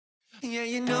Yeah,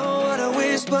 you know what I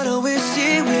wish, but I wish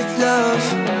it with love.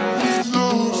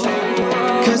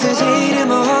 Cause there's hate in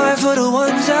my heart for the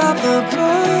ones up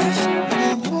above.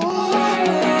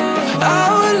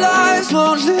 Our lives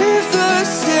won't live the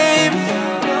same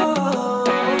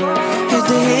if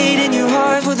the hate in your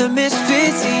heart for the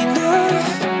misfits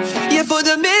enough. Yeah, for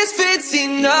the misfits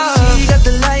enough. She got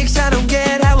the likes, I don't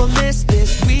get how I miss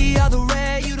this. We are the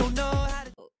rare, you don't know how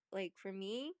to. Like for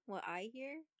me, what I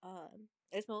hear,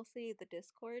 is mostly the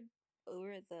Discord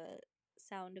over the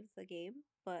sound of the game.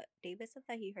 But David said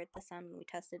that he heard the sound when we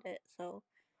tested it, so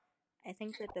I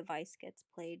think the device gets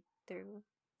played through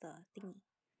the thingy.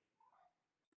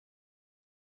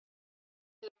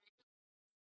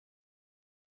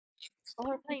 Oh,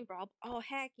 we're playing Brawl. Oh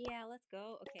heck yeah, let's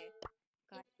go. Okay,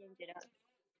 gotta change it up.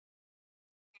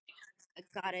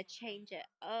 I gotta change it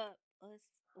up. Let's.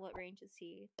 What range is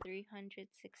he?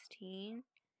 316.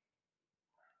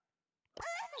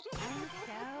 I'm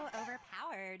so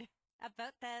overpowered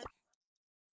about this.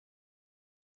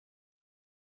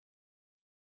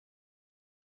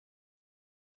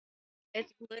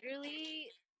 It's literally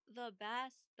the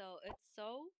best though. It's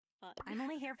so fun. I'm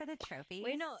only here for the trophies.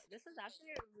 Wait, no, this is actually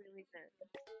really good.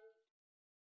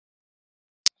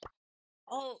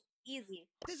 Oh, easy.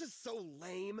 This is so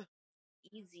lame.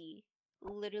 Easy.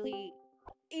 Literally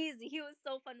easy. He was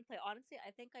so fun to play. Honestly,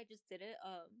 I think I just did it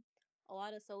a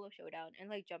lot of solo showdown and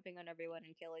like jumping on everyone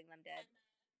and killing them dead.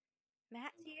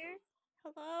 Matt's here.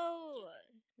 Hello.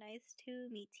 Nice to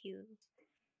meet you.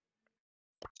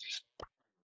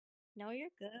 No, you're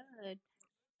good.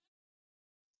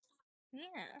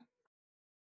 Yeah.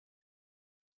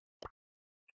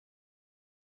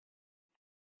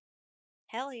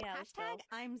 Hell yeah, let's go. Hashtag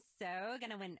I'm so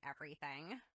gonna win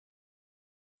everything.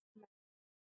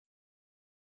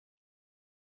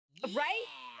 Right?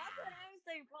 That's what I was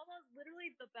saying. Paula's literally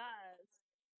the best.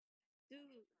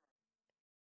 Dude.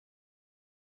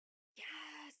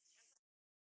 Yes.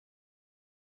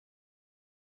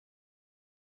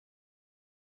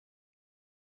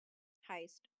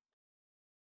 Heist.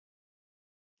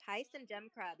 Heist and gem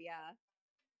crab, yeah.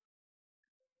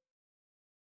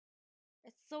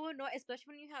 It's so annoying,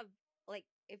 especially when you have like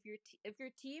if your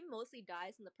team mostly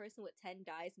dies and the person with 10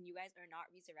 dies and you guys are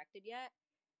not resurrected yet,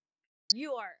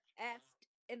 you are effed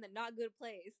in the not good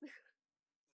place.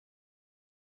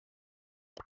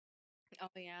 Oh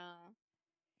yeah.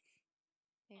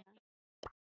 Yeah.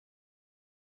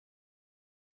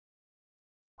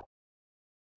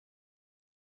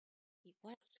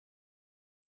 What?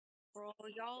 Bro,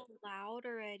 y'all loud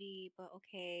already, but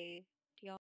okay. Do y'all